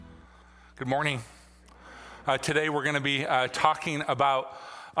Good morning. Today we're going to be talking about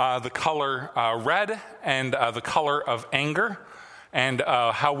the color red and the color of anger and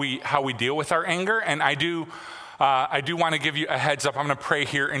how we deal with our anger. And I do want to give you a heads up. I'm going to pray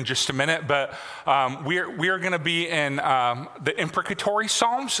here in just a minute, but we are going to be in the imprecatory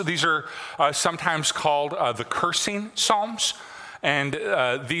psalms. So these are sometimes called the cursing psalms, and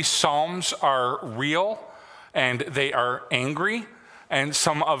these psalms are real and they are angry. And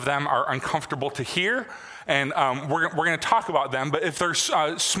some of them are uncomfortable to hear, and we're going to talk about them. But if there's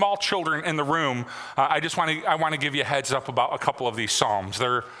small children in the room, I want to give you a heads up about a couple of these psalms.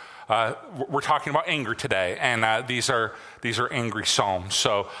 We're talking about anger today, and these are angry psalms.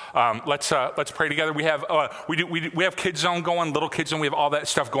 So let's pray together. We have Kids Zone going, Little Kids Zone. We have all that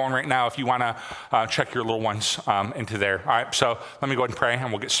stuff going right now. If you want to check your little ones into there. All right. So let me go ahead and pray,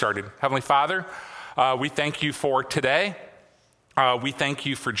 and we'll get started. Heavenly Father, we thank you for today. We thank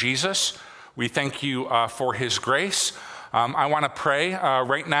you for Jesus. We thank you for his grace. I want to pray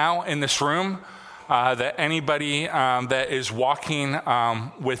right now in this room that anybody that is walking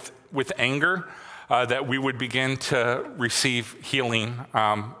with anger, that we would begin to receive healing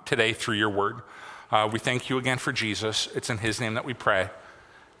today through your word. We thank you again for Jesus. It's in his name that we pray.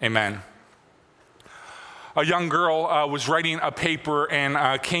 Amen. A young girl was writing a paper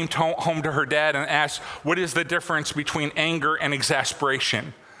and came home to her dad and asked, "What is the difference between anger and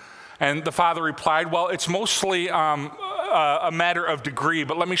exasperation?" And the father replied, "Well, it's mostly a matter of degree,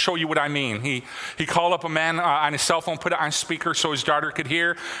 but let me show you what I mean." He called up a man on his cell phone, put it on speaker so his daughter could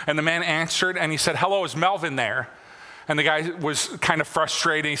hear, and the man answered, and he said, "Hello, is Melvin there?" And the guy was kind of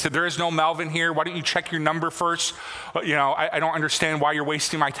frustrated. He said, "There is no Melvin here. Why don't you check your number first? I don't understand why you're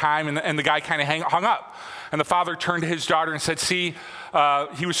wasting my time." And the guy kind of hung up. And the father turned to his daughter and said, "See,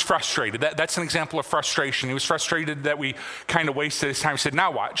 he was frustrated. That's an example of frustration. He was frustrated that we kind of wasted his time." He said,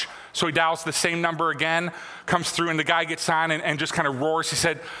 "Now watch." So he dials the same number again, comes through, and the guy gets on and just kind of roars. He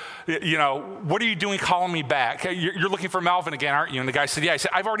said, "What are you doing calling me back? You're looking for Melvin again, aren't you?" And the guy said, "Yeah." He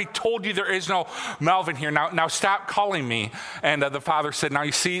said, "I've already told you there is no Melvin here. Now stop calling me." And the father said, "Now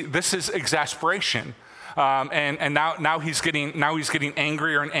you see, this is exasperation." And now he's getting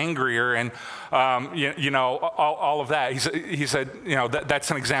angrier and angrier, and all of that. He said,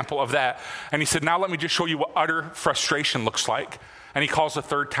 that's an example of that. And he said, "Now let me just show you what utter frustration looks like." And he calls a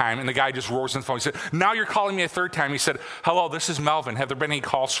third time, and the guy just roars on the phone. He said, "Now you're calling me a third time." He said, "Hello, this is Melvin. Have there been any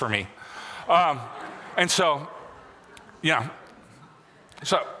calls for me?" So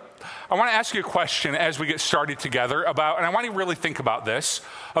I want to ask you a question as we get started together and I want you to really think about this,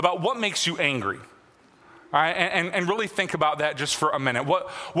 about what makes you angry. All right, and really think about that just for a minute.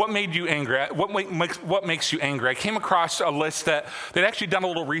 What made you angry? What makes you angry? I came across a list that they'd actually done a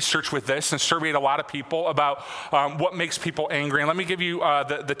little research with this and surveyed a lot of people about what makes people angry. And let me give you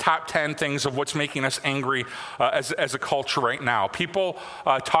the top 10 things of what's making us angry as a culture right now. People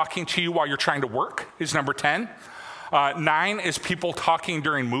talking to you while you're trying to work is number 10. 9 is people talking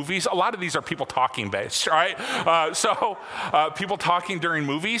during movies. A lot of these are people talking based, right? So people talking during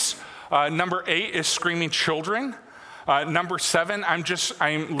movies. Number 8 is screaming children. Number 7, I'm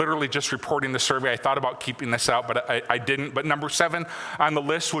literally just reporting the survey. I thought about keeping this out, but I didn't. But number 7 on the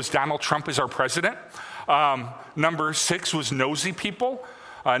list was Donald Trump as our president. Number 6 was nosy people.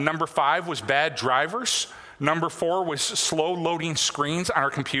 Number 5 was bad drivers. Number 4 was slow loading screens on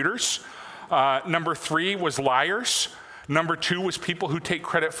our computers. Number 3 was liars. Number 2 was people who take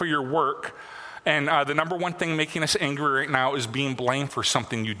credit for your work. And the number one thing making us angry right now is being blamed for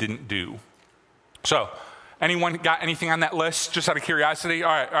something you didn't do. So, anyone got anything on that list, just out of curiosity?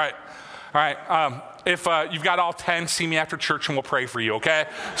 All right. If you've got all 10, see me after church and we'll pray for you, okay?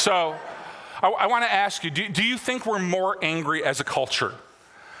 So, I want to ask you, do you think we're more angry as a culture?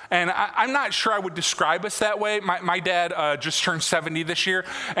 And I'm not sure I would describe us that way. My dad just turned 70 this year,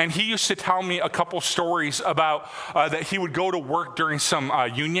 and he used to tell me a couple stories about that he would go to work during some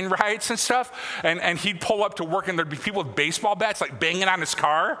union riots and stuff, and he'd pull up to work, and there'd be people with baseball bats like banging on his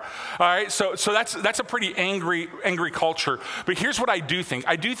car. All right, so that's a pretty angry culture. But here's what I do think.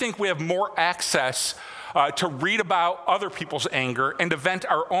 I do think we have more access to read about other people's anger and to vent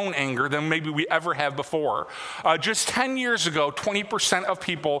our own anger than maybe we ever have before. Just 10 years ago, 20% of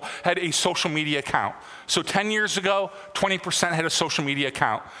people had a social media account. So 10 years ago, 20% had a social media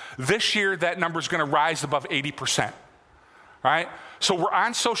account. This year, that number is going to rise above 80%. right? So we're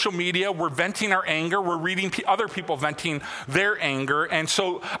on social media, we're venting our anger, we're reading other people venting their anger. And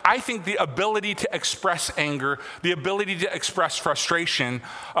so I think the ability to express anger, the ability to express frustration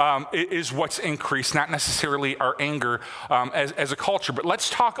is what's increased, not necessarily our anger as a culture. But let's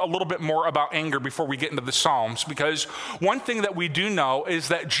talk a little bit more about anger before we get into the Psalms, because one thing that we do know is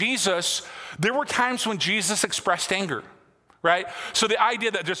that there were times when Jesus expressed anger. Right? So the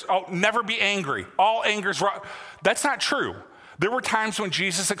idea that never be angry, all anger is wrong, that's not true. There were times when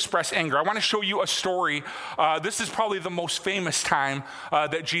Jesus expressed anger. I want to show you a story. This is probably the most famous time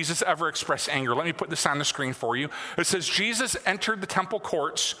that Jesus ever expressed anger. Let me put this on the screen for you. It says, Jesus entered the temple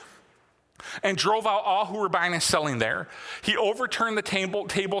courts and drove out all who were buying and selling there. He overturned the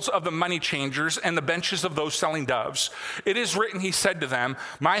tables of the money changers and the benches of those selling doves. It is written, he said to them,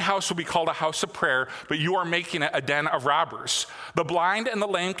 my house will be called a house of prayer, but you are making it a den of robbers. The blind and the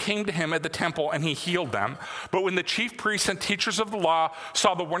lame came to him at the temple, and he healed them. But when the chief priests and teachers of the law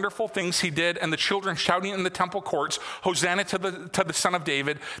saw the wonderful things he did and the children shouting in the temple courts, Hosanna to the Son of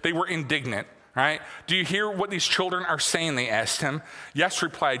David, they were indignant. Right? Do you hear what these children are saying? They asked him. Yes,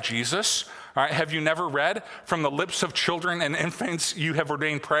 replied Jesus. All right, have you never read, from the lips of children and infants you have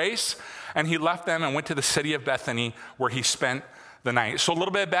ordained praise? And he left them and went to the city of Bethany, where he spent the night. So a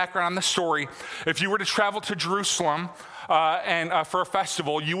little bit of background on the story. If you were to travel to Jerusalem and for a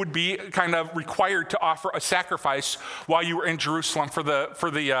festival, you would be kind of required to offer a sacrifice while you were in Jerusalem for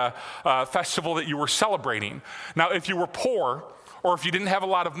the festival that you were celebrating. Now, if you were poor, or if you didn't have a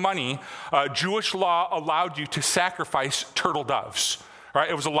lot of money, Jewish law allowed you to sacrifice turtle doves. Right?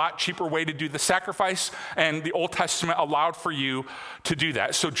 It was a lot cheaper way to do the sacrifice, and the Old Testament allowed for you to do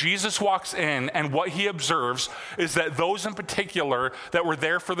that. So Jesus walks in, and what he observes is that those in particular that were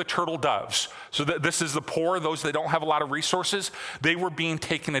there for the turtle doves, so that this is the poor, those that don't have a lot of resources, they were being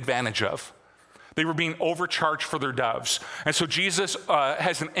taken advantage of. They were being overcharged for their doves. And so Jesus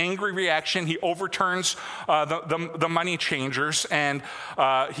has an angry reaction. He overturns the money changers, and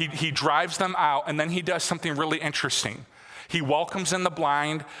he drives them out, and then he does something really interesting. He welcomes in the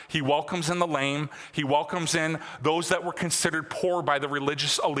blind, he welcomes in the lame, he welcomes in those that were considered poor by the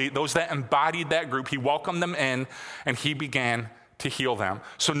religious elite, those that embodied that group. He welcomed them in, and he began to heal them.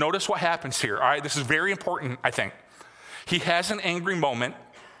 So notice what happens here, all right? This is very important, I think. He has an angry moment.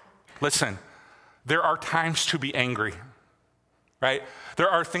 Listen, there are times to be angry, right? There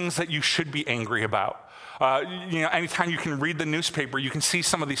are things that you should be angry about. Anytime you can read the newspaper, you can see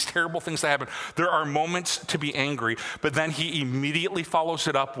some of these terrible things that happen. There are moments to be angry, but then he immediately follows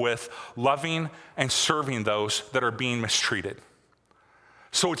it up with loving and serving those that are being mistreated.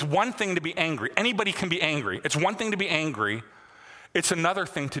 So it's one thing to be angry. Anybody can be angry. It's one thing to be angry. It's another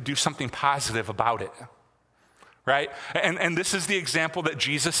thing to do something positive about it. Right? And this is the example that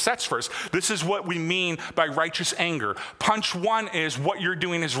Jesus sets for us. This is what we mean by righteous anger. Punch one is what you're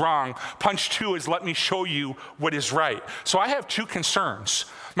doing is wrong. Punch two is let me show you what is right. So I have two concerns.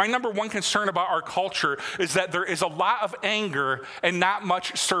 My number one concern about our culture is that there is a lot of anger and not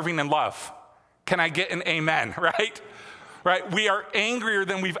much serving and love. Can I get an amen, right? Right? We are angrier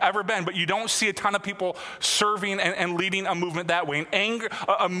than we've ever been, but you don't see a ton of people serving and leading a movement that way.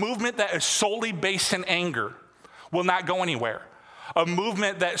 A movement that is solely based in anger will not go anywhere. A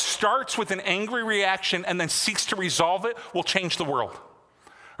movement that starts with an angry reaction and then seeks to resolve it will change the world.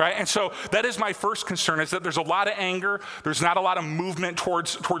 Right? And so that is my first concern, is that there's a lot of anger, there's not a lot of movement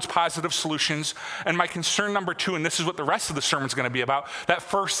towards positive solutions. And my concern number two, and this is what the rest of the sermon's going to be about, that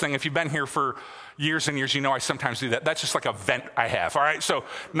first thing, if you've been here for years and years, you know I sometimes do that. That's just like a vent I have, all right? So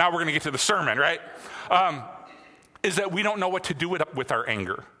now we're going to get to the sermon, right? Is that we don't know what to do with our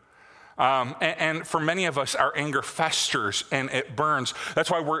anger. And for many of us, our anger festers and it burns. That's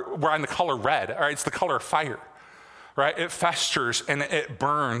why we're on the color red. All right, it's the color of fire, right? It festers and it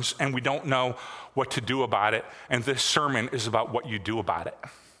burns, and we don't know what to do about it. And this sermon is about what you do about it,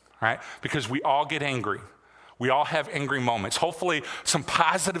 right? Because we all get angry. We all have angry moments. Hopefully, some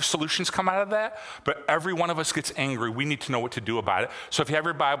positive solutions come out of that, but every one of us gets angry. We need to know what to do about it. So if you have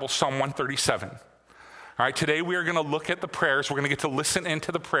your Bible, Psalm 137. All right, today we are going to look at the prayers. We're going to get to listen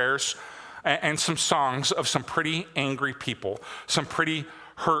into the prayers and some songs of some pretty angry people, some pretty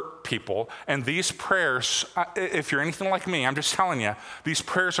hurt people. And these prayers, if you're anything like me, I'm just telling you, these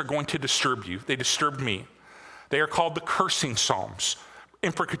prayers are going to disturb you. They disturbed me. They are called the cursing psalms,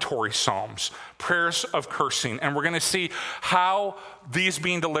 imprecatory psalms, prayers of cursing. And we're going to see how these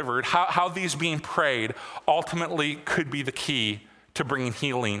being delivered, how these being prayed ultimately could be the key to bringing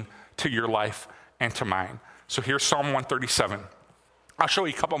healing to your life and to mine. So here's Psalm 137. I'll show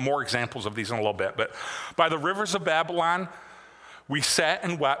you a couple more examples of these in a little bit. But by the rivers of Babylon, we sat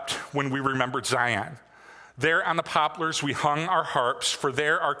and wept when we remembered Zion. There on the poplars we hung our harps, for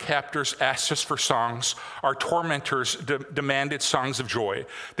there our captors asked us for songs. Our tormentors demanded songs of joy.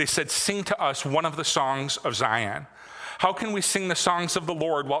 They said, sing to us one of the songs of Zion. How can we sing the songs of the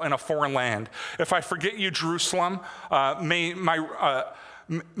Lord while in a foreign land? If I forget you, Jerusalem, may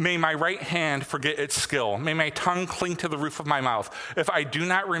my right hand forget its skill. May my tongue cling to the roof of my mouth. If I do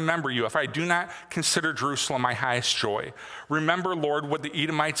not remember you, if I do not consider Jerusalem my highest joy. Remember, Lord, what the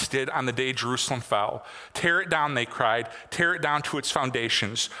Edomites did on the day Jerusalem fell. Tear it down, they cried. Tear it down to its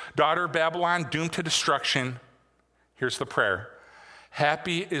foundations. Daughter of Babylon, doomed to destruction. Here's the prayer.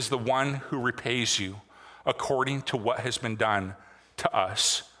 Happy is the one who repays you according to what has been done to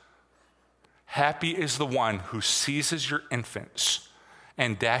us. Happy is the one who seizes your infants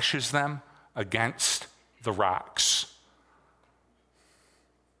and dashes them against the rocks.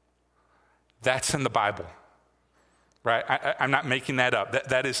 That's in the Bible, right? I'm not making that up.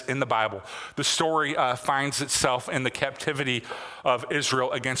 That is in the Bible. The story finds itself in the captivity of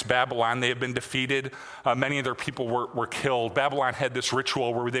Israel against Babylon. They had been defeated. Many of their people were killed. Babylon had this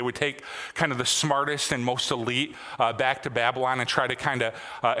ritual where they would take kind of the smartest and most elite back to Babylon and try to kind of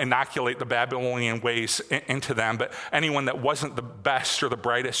inoculate the Babylonian ways into them. But anyone that wasn't the best or the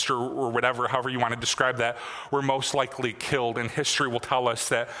brightest or whatever, however you want to describe that, were most likely killed. And history will tell us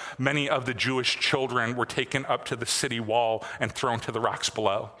that many of the Jewish children were taken up to the city wall and thrown to the rocks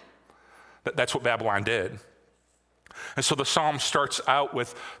below. That's what Babylon did. And so the psalm starts out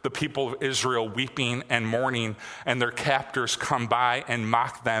with the people of Israel weeping and mourning, and their captors come by and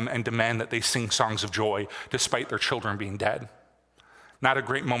mock them and demand that they sing songs of joy despite their children being dead. Not a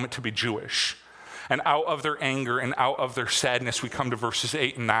great moment to be Jewish. And out of their anger and out of their sadness, we come to verses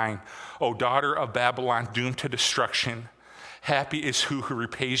 8 and 9. O daughter of Babylon, doomed to destruction, happy is who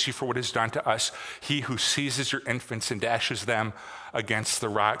repays you for what is done to us, he who seizes your infants and dashes them against the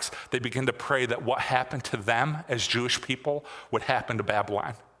rocks. They begin to pray that what happened to them as Jewish people would happen to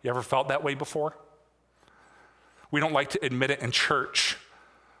Babylon. You ever felt that way before? We don't like to admit it in church,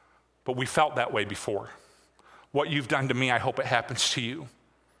 but we felt that way before. What you've done to me, I hope it happens to you.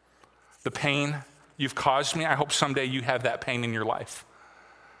 The pain you've caused me, I hope someday you have that pain in your life.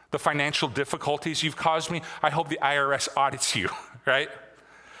 The financial difficulties you've caused me, I hope the IRS audits you, right?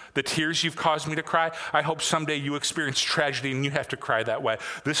 The tears you've caused me to cry, I hope someday you experience tragedy and you have to cry that way.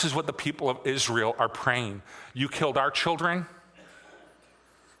 This is what the people of Israel are praying. You killed our children.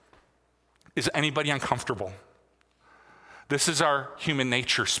 Is anybody uncomfortable? This is our human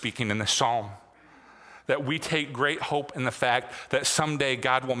nature speaking in this psalm. That we take great hope in the fact that someday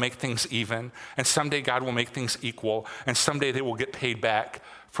God will make things even, and someday God will make things equal, and someday they will get paid back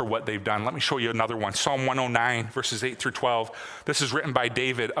for what they've done. Let me show you another one. Psalm 109, verses 8 through 12. This is written by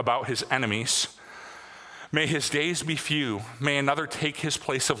David about his enemies. May his days be few. May another take his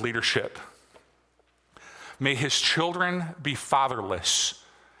place of leadership. May his children be fatherless,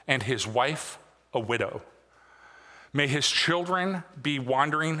 and his wife a widow. May his children be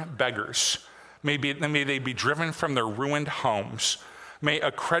wandering beggars. May they be driven from their ruined homes. May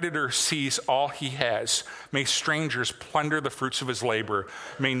a creditor seize all he has. May strangers plunder the fruits of his labor.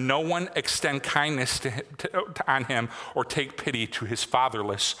 May no one extend kindness on him or take pity to his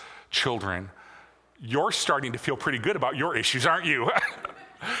fatherless children. You're starting to feel pretty good about your issues, aren't you?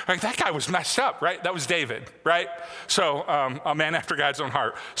 Like, that guy was messed up, right? That was David, right? So a man after God's own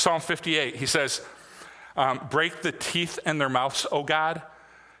heart. Psalm 58, he says, break the teeth in their mouths, O God.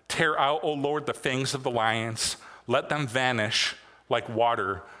 Tear out, O Lord, the fangs of the lions. Let them vanish like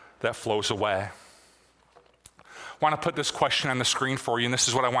water that flows away. I want to put this question on the screen for you, and this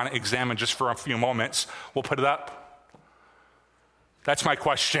is what I want to examine just for a few moments. We'll put it up. That's my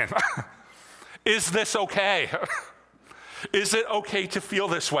question. Is this okay? Is it okay to feel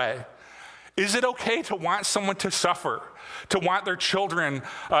this way? Is it okay to want someone to suffer, to want their children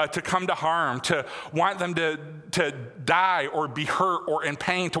to come to harm, to want them to die or be hurt or in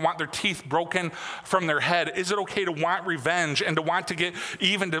pain, to want their teeth broken from their head? Is it okay to want revenge and to want to get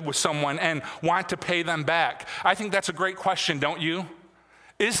even with someone and want to pay them back? I think that's a great question, don't you?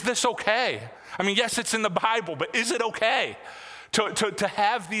 Is this okay? I mean, yes, it's in the Bible, but is it okay to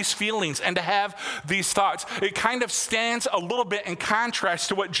have these feelings and to have these thoughts? It kind of stands a little bit in contrast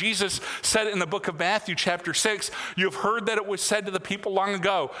to what Jesus said in the book of Matthew chapter 6. You have heard that it was said to the people long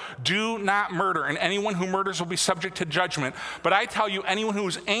ago, do not murder, and anyone who murders will be subject to judgment. But I tell you, anyone who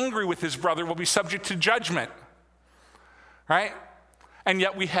is angry with his brother will be subject to judgment, right? And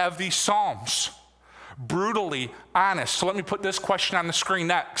yet we have these psalms, brutally honest. So let me put this question on the screen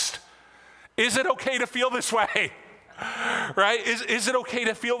next. Is it okay to feel this way? Right? Is it okay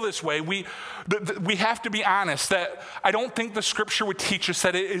to feel this way? We have to be honest that I don't think the scripture would teach us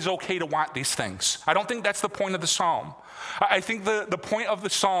that it is okay to want these things. I don't think that's the point of the psalm. I think the point of the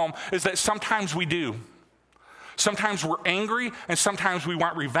psalm is that sometimes we do. Sometimes we're angry, and sometimes we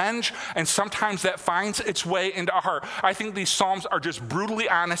want revenge, and sometimes that finds its way into our heart. I think these psalms are just brutally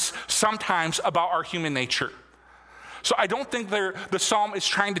honest sometimes about our human nature. So I don't think the psalm is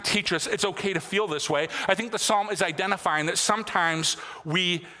trying to teach us it's okay to feel this way. I think the psalm is identifying that sometimes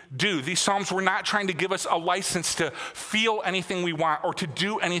we do. These psalms were not trying to give us a license to feel anything we want or to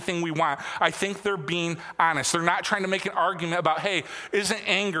do anything we want. I think they're being honest. They're not trying to make an argument about, hey, isn't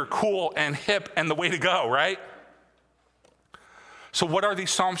anger cool and hip and the way to go, right? So what are these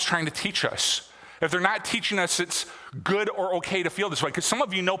psalms trying to teach us? If they're not teaching us it's good or okay to feel this way, because some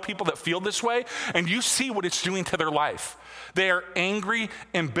of you know people that feel this way, and you see what it's doing to their life. They are angry,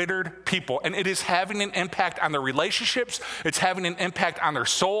 embittered people, and it is having an impact on their relationships. It's having an impact on their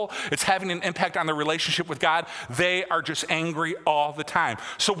soul. It's having an impact on their relationship with God. They are just angry all the time.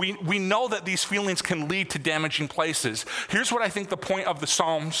 So we know that these feelings can lead to damaging places. Here's what I think the point of the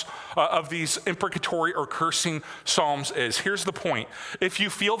Psalms, of these imprecatory or cursing Psalms is. Here's the point. If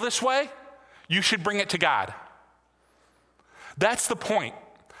you feel this way, you should bring it to God. That's the point.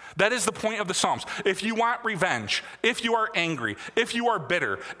 That is the point of the Psalms. If you want revenge, if you are angry, if you are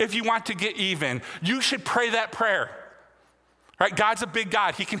bitter, if you want to get even, you should pray that prayer. Right? God's a big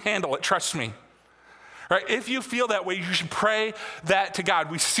God. He can handle it. Trust me. Right? If you feel that way, you should pray that to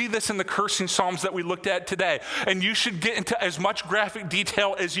God. We see this in the cursing Psalms that we looked at today. And you should get into as much graphic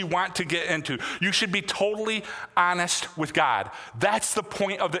detail as you want to get into. You should be totally honest with God. That's the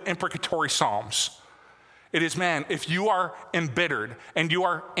point of the imprecatory Psalms. It is, man, if you are embittered and you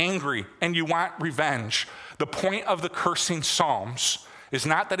are angry and you want revenge, the point of the cursing Psalms is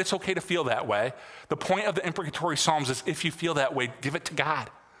not that it's okay to feel that way. The point of the imprecatory Psalms is if you feel that way, give it to God.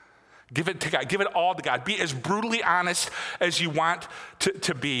 Give it to God. Give it all to God. Be as brutally honest as you want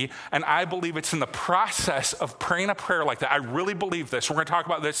to be. And I believe it's in the process of praying a prayer like that. I really believe this. We're going to talk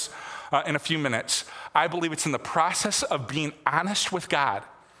about this in a few minutes. I believe it's in the process of being honest with God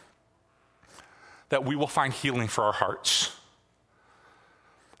that we will find healing for our hearts.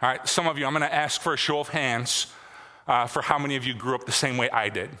 All right, some of you, I'm going to ask for a show of hands for how many of you grew up the same way I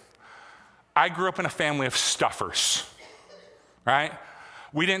did. I grew up in a family of stuffers, right?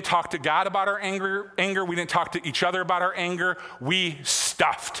 We didn't talk to God about our anger. We didn't talk to each other about our anger. We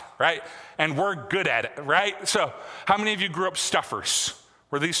stuffed, right? And we're good at it, right? So how many of you grew up stuffers,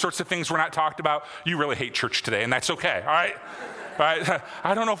 where these sorts of things were not talked about? You really hate church today, and that's okay, all right? All right?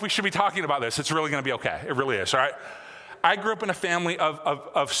 I don't know if we should be talking about this. It's really going to be okay. It really is, all right? I grew up in a family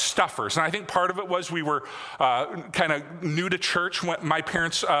of stuffers, and I think part of it was we were kind of new to church. When my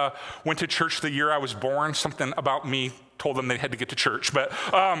parents went to church the year I was born. Something about me told them they had to get to church, but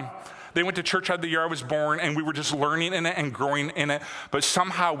they went to church the year I was born, and we were just learning in it and growing in it. But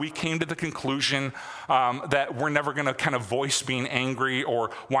somehow we came to the conclusion that we're never going to kind of voice being angry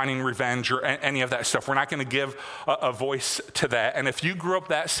or wanting revenge or any of that stuff. We're not going to give a voice to that. And if you grew up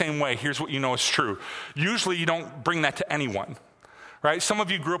that same way, here's what you know is true. Usually you don't bring that to anyone. Right? Some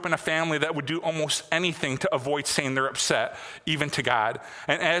of you grew up in a family that would do almost anything to avoid saying they're upset, even to God.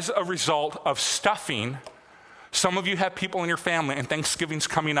 And as a result of stuffing, some of you have people in your family, and Thanksgiving's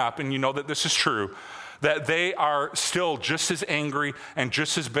coming up, and you know that this is true, that they are still just as angry and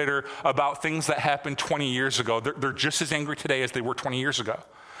just as bitter about things that happened 20 years ago. They're just as angry today as they were 20 years ago.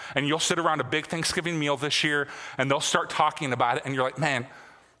 And you'll sit around a big Thanksgiving meal this year, and they'll start talking about it, and you're like, man,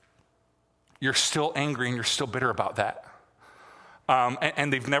 you're still angry and you're still bitter about that.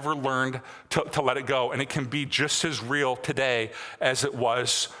 And they've never learned to let it go. And it can be just as real today as it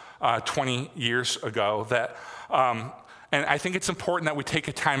was 20 years ago. And I think it's important that we take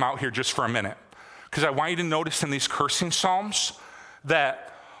a time out here just for a minute, because I want you to notice in these cursing Psalms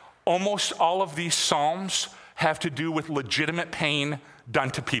that almost all of these Psalms have to do with legitimate pain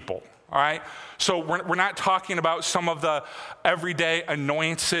done to people. All right? So we're not talking about some of the everyday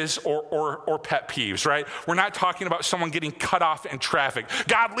annoyances or pet peeves, right? We're not talking about someone getting cut off in traffic.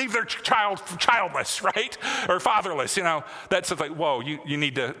 God, leave their child childless, right? Or fatherless, you know. That's like, whoa, you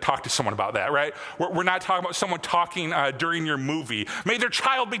need to talk to someone about that, right? We're not talking about someone talking during your movie. May their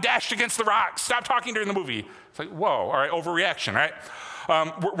child be dashed against the rocks. Stop talking during the movie. It's like, whoa, all right, overreaction, right?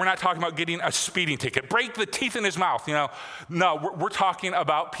 We're not talking about getting a speeding ticket. Break the teeth in his mouth, you know. No, we're talking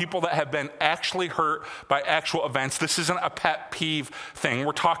about people that have been actually hurt by actual events. This isn't a pet peeve thing.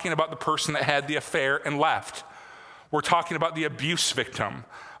 We're talking about the person that had the affair and left. We're talking about the abuse victim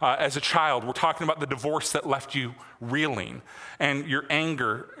as a child. We're talking about the divorce that left you reeling, and you're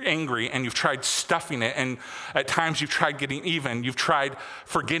angry, and you've tried stuffing it, and at times you've tried getting even, you've tried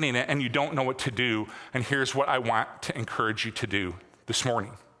forgetting it, and you don't know what to do. And here's what I want to encourage you to do this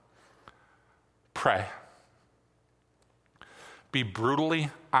morning. Pray. Be brutally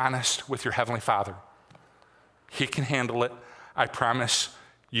honest with your Heavenly Father. He can handle it. I promise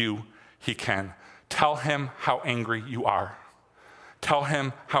you, He can. Tell Him how angry you are. Tell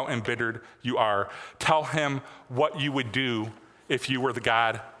Him how embittered you are. Tell Him what you would do if you were the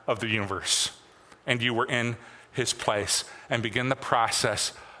God of the universe and you were in His place, and begin the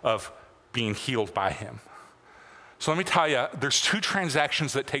process of being healed by Him. So let me tell you, there's two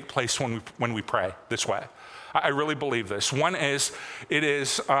transactions that take place when we pray this way. I really believe this. One is,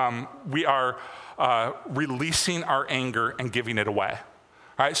 we are releasing our anger and giving it away.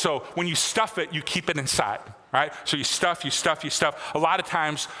 All right, so when you stuff it, you keep it inside. Right? So you stuff. A lot of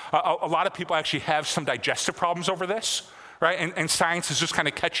times, a lot of people actually have some digestive problems over this, right? And science is just kind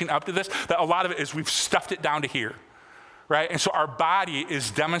of catching up to this, that a lot of it is we've stuffed it down to here, right? And so our body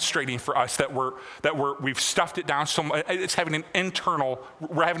is demonstrating for us that we've stuffed it down so much. It's having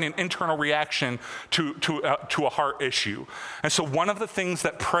we're having an internal reaction to a heart issue. And so one of the things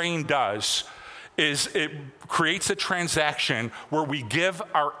that praying does is it creates a transaction where we give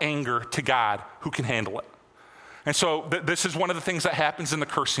our anger to God, who can handle it. And so this is one of the things that happens in the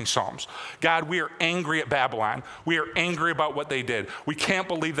cursing Psalms. God, we are angry at Babylon. We are angry about what they did. We can't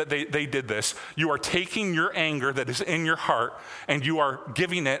believe that they did this. You are taking your anger that is in your heart and you are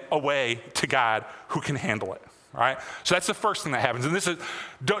giving it away to God, who can handle it. All right? So that's the first thing that happens. And this is,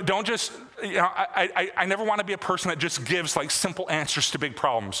 don't just, I never want to be a person that just gives like simple answers to big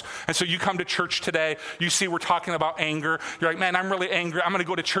problems. And so you come to church today, you see we're talking about anger. You're like, man, I'm really angry. I'm going to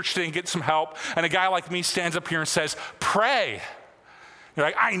go to church today and get some help. And a guy like me stands up here and says, pray. You're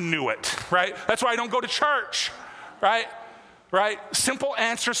like, I knew it, right? That's why I don't go to church, right? Right? Simple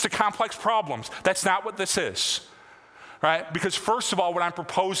answers to complex problems. That's not what this is. Right? Because first of all, what I'm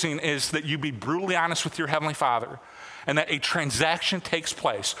proposing is that you be brutally honest with your Heavenly Father, and that a transaction takes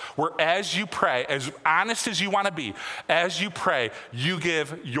place where as you pray, as honest as you want to be, as you pray, you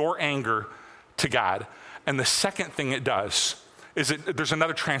give your anger to God. And the second thing it does is there's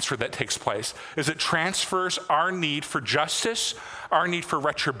another transfer that takes place, is it transfers our need for justice, our need for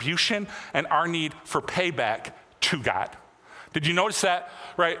retribution, and our need for payback to God. Did you notice that?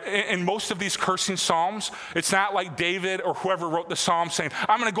 Right? In most of these cursing Psalms, it's not like David or whoever wrote the Psalm saying,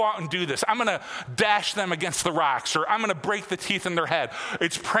 I'm going to go out and do this. I'm going to dash them against the rocks, or I'm going to break the teeth in their head.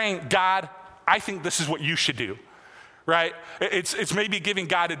 It's praying, God, I think this is what you should do. Right? It's maybe giving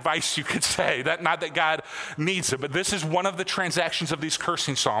God advice, you could say, that not that God needs it, but this is one of the transactions of these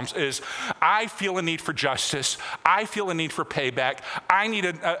cursing Psalms is, I feel a need for justice, I feel a need for payback,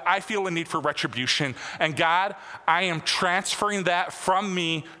 I feel a need for retribution, and God, I am transferring that from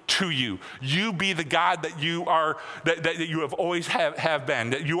me to you. You be the God that you are, that you have always have been,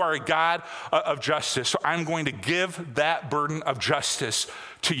 that you are a God of justice. So I'm going to give that burden of justice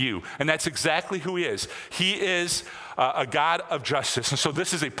to you. And that's exactly who He is. He is a God of justice. And so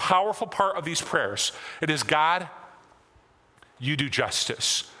this is a powerful part of these prayers. It is, God, you do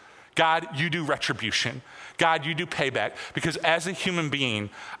justice. God, you do retribution. God, you do payback. Because as a human being,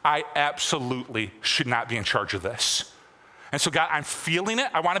 I absolutely should not be in charge of this. And so, God, I'm feeling it.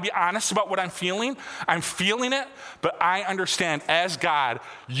 I want to be honest about what I'm feeling. I'm feeling it, but I understand as God,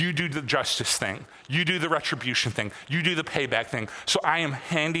 you do the justice thing. You do the retribution thing. You do the payback thing. So I am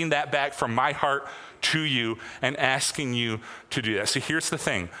handing that back from my heart to you and asking you to do that. See, here's the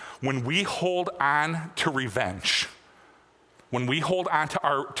thing. When we hold on to revenge,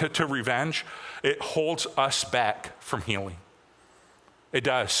 to revenge, it holds us back from healing. It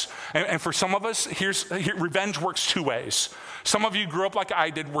does. And for some of us, revenge works two ways. Some of you grew up like I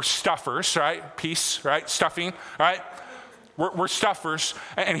did. We're stuffers, right? Peace, right? Stuffing, right? We're stuffers.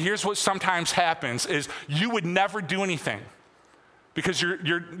 And here's what sometimes happens is you would never do anything because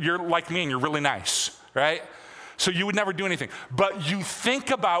you're like me and you're really nice, right? So you would never do anything. But you think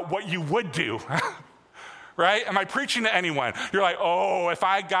about what you would do. Right? Am I preaching to anyone? You're like, oh, if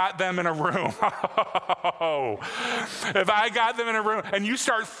I got them in a room. If I got them in a room. And you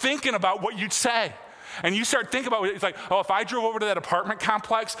start thinking about what you'd say. And you start thinking about it's like, oh, if I drove over to that apartment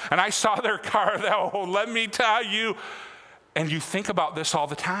complex and I saw their car, let me tell you. And you think about this all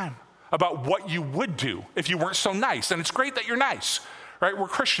the time, about what you would do if you weren't so nice. And it's great that you're nice. Right? We're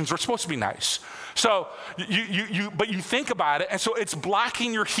Christians. We're supposed to be nice. So but you think about it, and so it's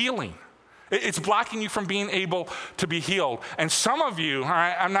blocking your healing. It's blocking you from being able to be healed. And some of you, all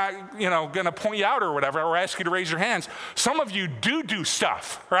right, I'm not, going to point you out or whatever, or ask you to raise your hands. Some of you do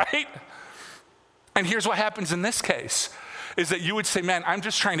stuff, right? And here's what happens in this case, is that you would say, man, I'm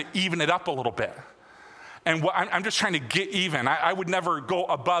just trying to even it up a little bit. And I'm just trying to get even. I would never go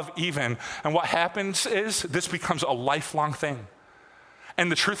above even. And what happens is this becomes a lifelong thing.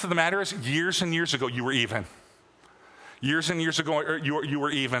 And the truth of the matter is, years and years ago, you were even. Years and years ago, you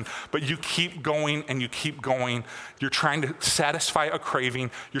were even, but you keep going and you keep going. You're trying to satisfy a craving.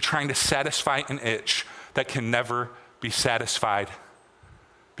 You're trying to satisfy an itch that can never be satisfied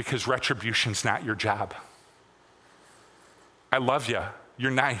because retribution's not your job. I love you. You're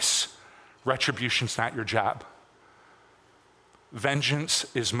nice. Retribution's not your job. Vengeance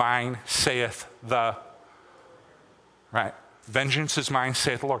is mine, saith the, right? Vengeance is mine,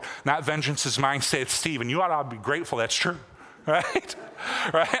 saith the Lord. Not vengeance is mine, saith Steve. And you ought to be grateful that's true, right?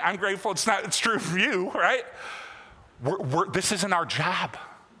 Right? I'm grateful it's true for you, right? This isn't our job.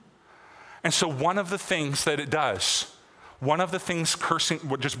 And so one of the things that it does, one of the things cursing,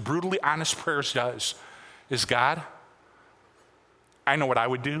 what just brutally honest prayers does, is God, I know what I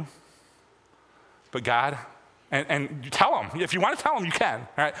would do, but God, and you tell him. If you want to tell him, you can,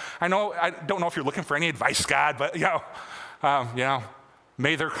 right? I don't know if you're looking for any advice, God, but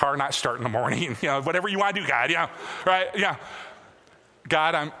may their car not start in the morning, whatever you want to do, God, right? Yeah.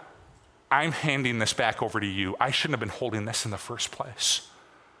 God, I'm handing this back over to you. I shouldn't have been holding this in the first place.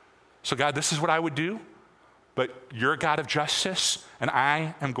 So God, this is what I would do, but you're a God of justice, and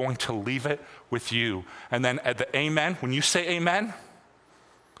I am going to leave it with you. And then at the amen, when you say amen,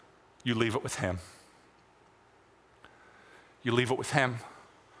 you leave it with him. You leave it with him.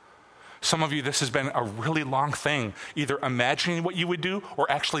 Some of you, this has been a really long thing, either imagining what you would do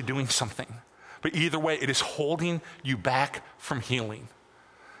or actually doing something. But either way, it is holding you back from healing.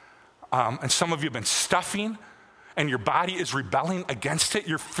 And some of you have been stuffing, and your body is rebelling against it.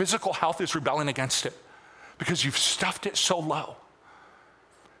 Your physical health is rebelling against it because you've stuffed it so low.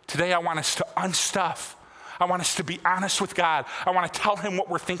 Today, I want us to unstuff. I want us to be honest with God. I want to tell him what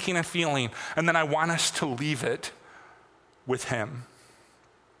we're thinking and feeling, and then I want us to leave it with him.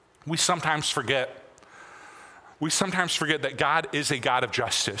 We sometimes forget that God is a God of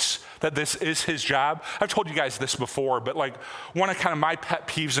justice, that this is his job. I've told you guys this before, but one of kind of my pet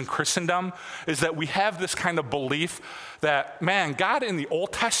peeves in Christendom is that we have this kind of belief that, man, God in the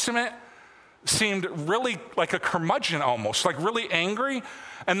Old Testament seemed really like a curmudgeon almost, like really angry.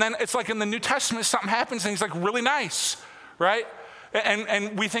 And then it's like in the New Testament, something happens and he's like really nice, right?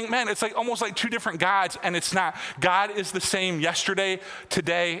 And we think, man, it's like almost like two different gods, and it's not. God is the same yesterday,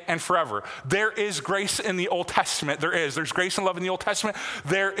 today, and forever. There is grace in the Old Testament. There's grace and love in the Old Testament.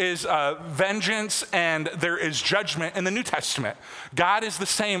 There is vengeance and there is judgment in the New Testament. God is the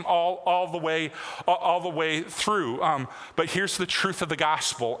same all the way through. But here's the truth of the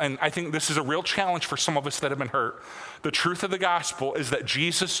gospel, and I think this is a real challenge for some of us that have been hurt. The truth of the gospel is that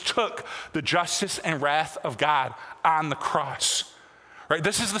Jesus took the justice and wrath of God on the cross. Right?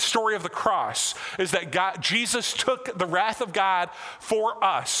 This is the story of the cross, is that Jesus took the wrath of God for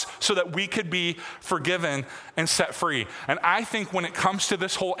us so that we could be forgiven and set free. And I think when it comes to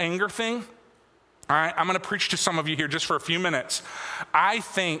this whole anger thing, all right, I'm going to preach to some of you here just for a few minutes. I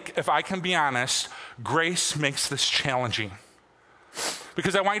think, if I can be honest, grace makes this challenging.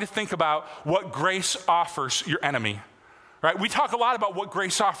 Because I want you to think about what grace offers your enemy. Right? We talk a lot about what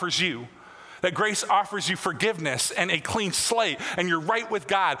grace offers you. That grace offers you forgiveness and a clean slate, and you're right with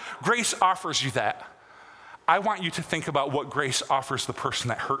God. Grace offers you that. I want you to think about what grace offers the person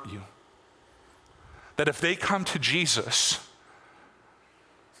that hurt you. That if they come to Jesus,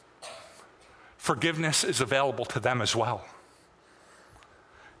 forgiveness is available to them as well.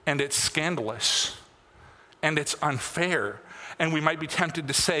 And it's scandalous, and it's unfair, and we might be tempted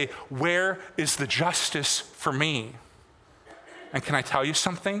to say, where is the justice for me? And can I tell you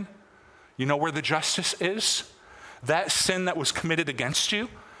something? You know where the justice is? That sin that was committed against you.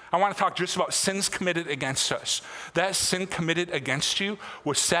 I want to talk just about sins committed against us. That sin committed against you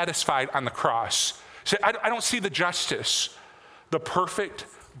was satisfied on the cross. See, I don't see the justice. The perfect,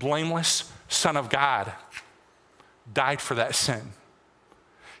 blameless Son of God died for that sin.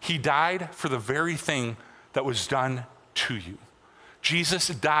 He died for the very thing that was done to you. Jesus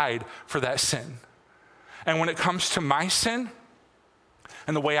died for that sin. And when it comes to my sin,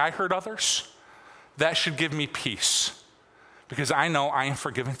 and the way I hurt others, that should give me peace because I know I am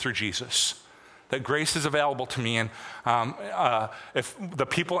forgiven through Jesus. that grace is available to me. And if the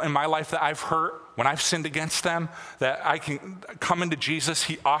people in my life that I've hurt, when I've sinned against them, that I can come into Jesus,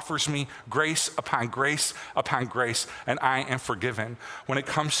 he offers me grace upon grace upon grace, and I am forgiven. When it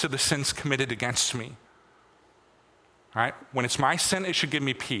comes to the sins committed against me, all right? When it's my sin, it should give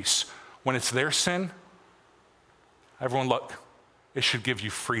me peace. When it's their sin, everyone look, it should give you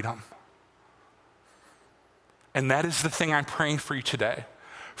freedom. And that is the thing I'm praying for you today.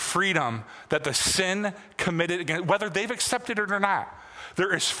 Freedom that the sin committed against, whether they've accepted it or not,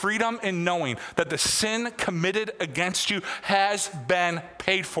 there is freedom in knowing that the sin committed against you has been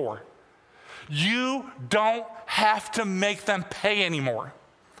paid for. You don't have to make them pay anymore.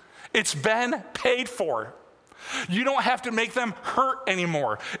 It's been paid for. You don't have to make them hurt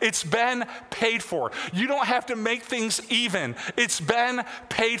anymore. It's been paid for. You don't have to make things even. It's been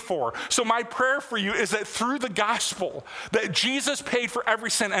paid for. So my prayer for you is that through the gospel, that Jesus paid for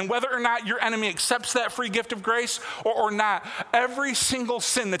every sin, and whether or not your enemy accepts that free gift of grace or not, every single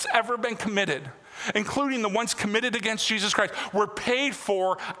sin that's ever been committed, including the ones committed against Jesus Christ, were paid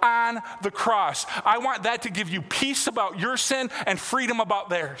for on the cross. I want that to give you peace about your sin and freedom about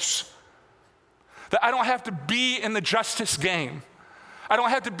theirs. That I don't have to be in the justice game. I don't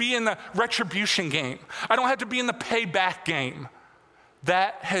have to be in the retribution game. I don't have to be in the payback game.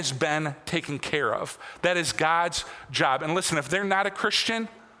 That has been taken care of. That is God's job. And listen, if they're not a Christian,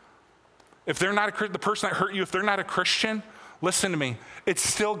 if they're not the person that hurt you, if they're not a Christian, listen to me, it's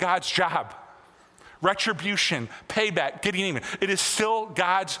still God's job. Retribution, payback, getting even. It is still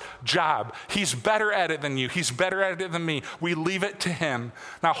God's job. He's better at it than you. He's better at it than me. We leave it to him.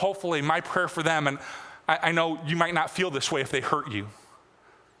 Now, hopefully, my prayer for them, and I know you might not feel this way if they hurt you.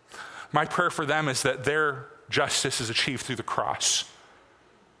 My prayer for them is that their justice is achieved through the cross,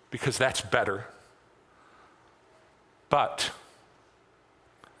 because that's better. But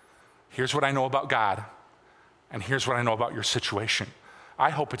here's what I know about God, and here's what I know about your situation. I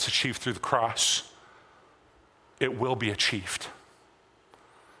hope it's achieved through the cross. It will be achieved.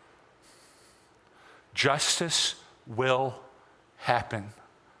 Justice will happen.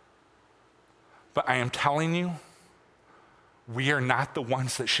 But I am telling you, we are not the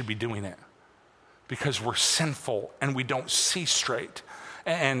ones that should be doing it, because we're sinful and we don't see straight.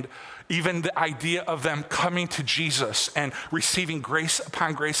 And even the idea of them coming to Jesus and receiving grace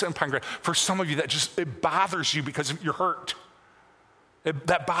upon grace upon grace, for some of you it bothers you because you're hurt.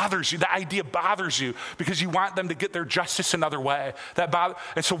 That bothers you. The idea bothers you because you want them to get their justice another way.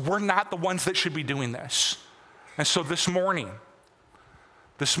 And so we're not the ones that should be doing this. And so this morning,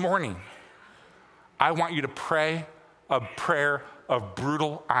 I want you to pray a prayer of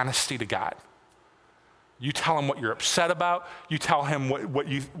brutal honesty to God. You tell him what you're upset about. You tell him what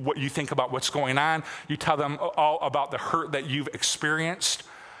you think about what's going on. You tell them all about the hurt that you've experienced.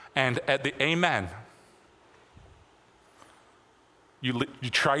 And at the amen, you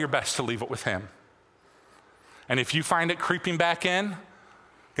try your best to leave it with him. And if you find it creeping back in,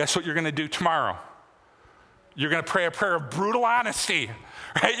 guess what you're going to do tomorrow? You're going to pray a prayer of brutal honesty,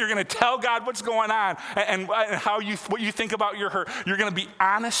 right? You're going to tell God what's going on and what you think about your hurt. You're going to be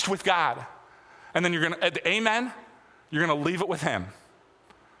honest with God. And then you're going to, at the amen, you're going to leave it with him.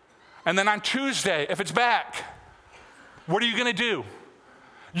 And then on Tuesday, if it's back, what are you going to do?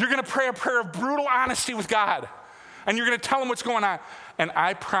 You're going to pray a prayer of brutal honesty with God. And you're going to tell him what's going on. And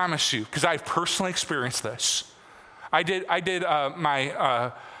I promise you, because I've personally experienced this, I did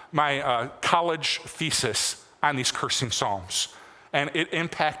my college thesis on these cursing psalms. And it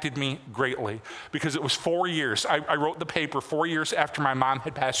impacted me greatly because it was 4 years. I wrote the paper 4 years after my mom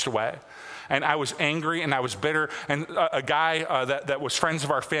had passed away. And I was angry and I was bitter. And a guy that was friends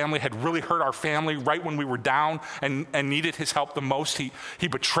of our family had really hurt our family right when we were down and needed his help the most. He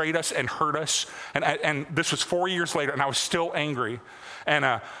betrayed us and hurt us. And this was 4 years later, and I was still angry.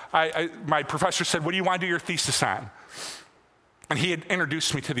 And my professor said, "What do you want to do your thesis on?" And he had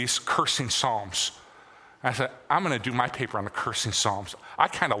introduced me to these cursing psalms. And I said, "I'm going to do my paper on the cursing psalms. I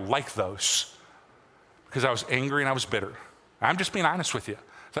kind of like those," because I was angry and I was bitter. I'm just being honest with you.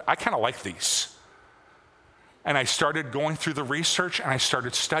 I kind of like these. And I started going through the research and I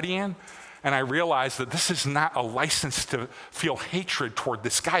started studying, and I realized that this is not a license to feel hatred toward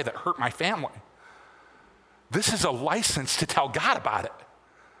this guy that hurt my family. This is a license to tell God about it.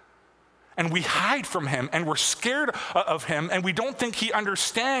 And we hide from him and we're scared of him, and we don't think he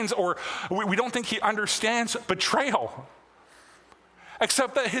understands, or we don't think he understands betrayal,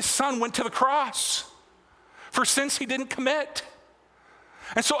 except that his son went to the cross for sins he didn't commit.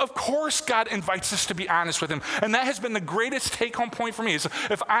 And so, of course, God invites us to be honest with him. And that has been the greatest take-home point for me is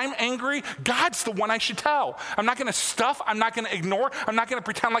if I'm angry, God's the one I should tell. I'm not going to stuff. I'm not going to ignore. I'm not going to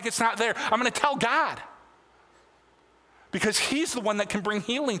pretend like it's not there. I'm going to tell God. Because he's the one that can bring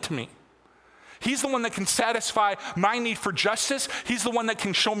healing to me. He's the one that can satisfy my need for justice. He's the one that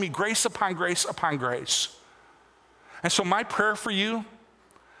can show me grace upon grace upon grace. And so my prayer for you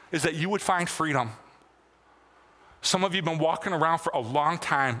is that you would find freedom. Some of you have been walking around for a long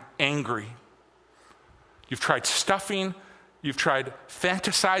time angry. You've tried stuffing. You've tried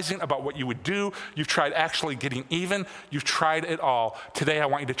fantasizing about what you would do. You've tried actually getting even. You've tried it all. Today I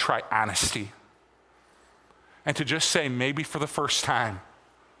want you to try honesty. And to just say, maybe for the first time,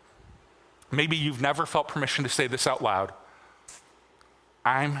 maybe you've never felt permission to say this out loud.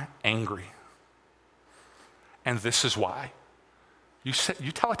 I'm angry. And this is why. You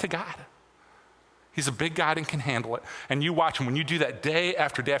tell it to God. He's a big God and can handle it. And you watch him. When you do that day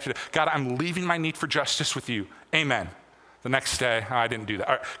after day after day, God, I'm leaving my need for justice with you. Amen. The next day, I didn't do that.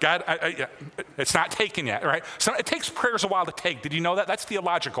 All right, God, it's not taken yet, right? So it takes prayers a while to take. Did you know that? That's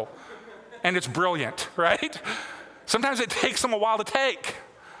theological. And it's brilliant, right? Sometimes it takes them a while to take,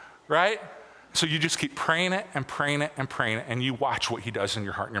 right? So you just keep praying it and praying it and praying it, and you watch what he does in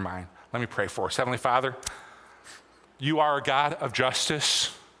your heart and your mind. Let me pray for us. Heavenly Father, you are a God of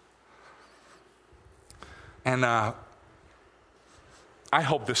justice. And I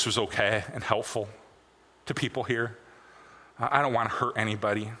hope this was okay and helpful to people here. I don't want to hurt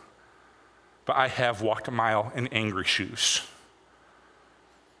anybody, but I have walked a mile in angry shoes.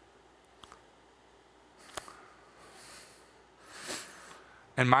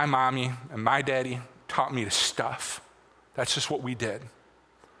 And my mommy and my daddy taught me to stuff. That's just what we did.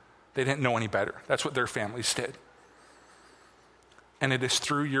 They didn't know any better. That's what their families did. And it is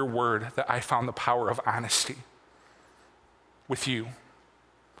through your word that I found the power of honesty with you.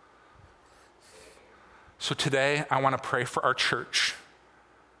 So today, I want to pray for our church.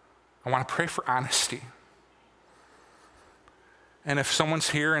 I want to pray for honesty. And if someone's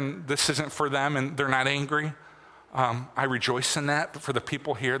here and this isn't for them and they're not angry, I rejoice in that. But for the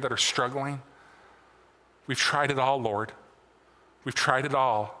people here that are struggling, we've tried it all, Lord. We've tried it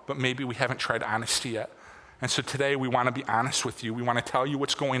all, but maybe we haven't tried honesty yet. And so today we want to be honest with you. We want to tell you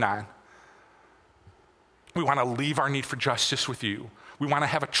what's going on. We want to leave our need for justice with you. We want to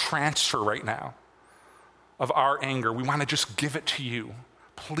have a transfer right now of our anger. We want to just give it to you.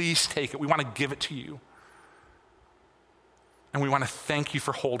 Please take it. We want to give it to you. And we want to thank you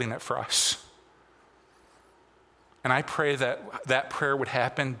for holding it for us. And I pray that that prayer would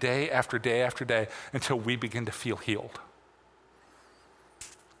happen day after day after day until we begin to feel healed.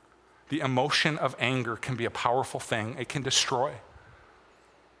 The emotion of anger can be a powerful thing. It can destroy.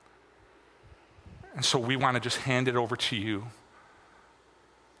 And so we want to just hand it over to you.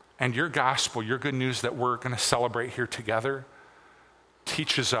 And your gospel, your good news that we're going to celebrate here together,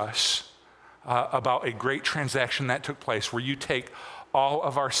 teaches us about a great transaction that took place where you take all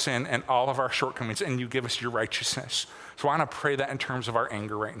of our sin and all of our shortcomings and you give us your righteousness. So I want to pray that in terms of our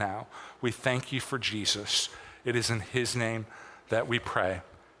anger right now. We thank you for Jesus. It is in his name that we pray.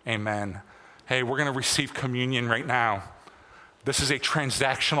 Amen. Hey, we're going to receive communion right now. This is a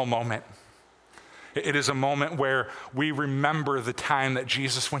transactional moment. It is a moment where we remember the time that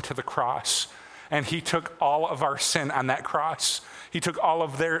Jesus went to the cross and he took all of our sin on that cross. He took all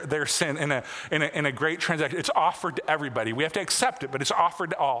of their sin in a great transaction. It's offered to everybody. We have to accept it, but it's offered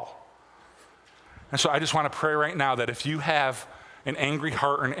to all. And so I just want to pray right now that if you have an angry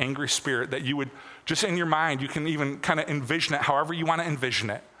heart or an angry spirit, that you would just in your mind, you can even kind of envision it however you want to envision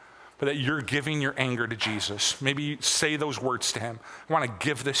it. But that you're giving your anger to Jesus. Maybe you say those words to him. I want to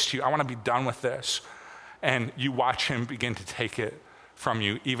give this to you. I want to be done with this. And you watch him begin to take it from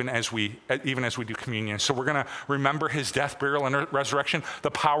you even as we do communion. So we're going to remember his death, burial, and resurrection,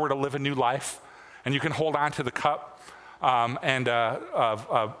 the power to live a new life. And you can hold on to the cup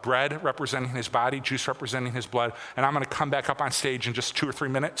of bread representing his body, juice representing his blood. And I'm going to come back up on stage in just 2 or 3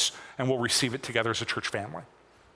 minutes, and we'll receive it together as a church family.